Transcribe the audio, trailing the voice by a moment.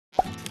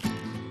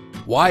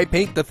Why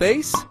paint the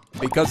face?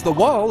 Because the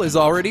wall is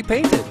already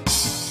painted.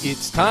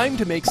 It's time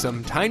to make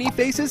some tiny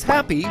faces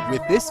happy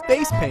with this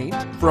face paint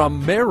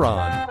from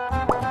Mehron.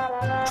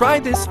 Try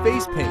this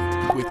face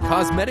paint with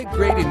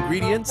cosmetic-grade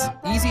ingredients,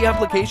 easy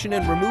application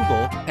and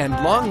removal, and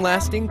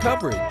long-lasting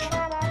coverage.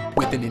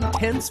 With an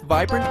intense,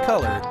 vibrant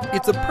color,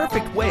 it's a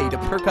perfect way to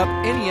perk up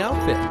any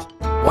outfit.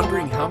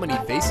 Wondering how many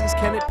faces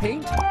can it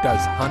paint?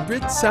 Does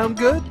hundreds sound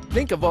good?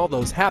 Think of all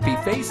those happy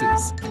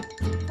faces.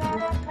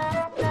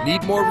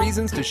 Need more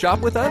reasons to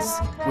shop with us?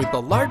 With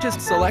the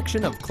largest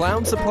selection of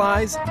clown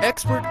supplies,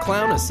 expert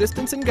clown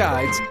assistants and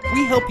guides,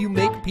 we help you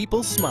make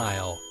people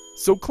smile.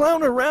 So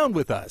clown around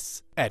with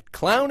us at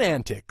Clown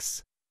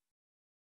Antics.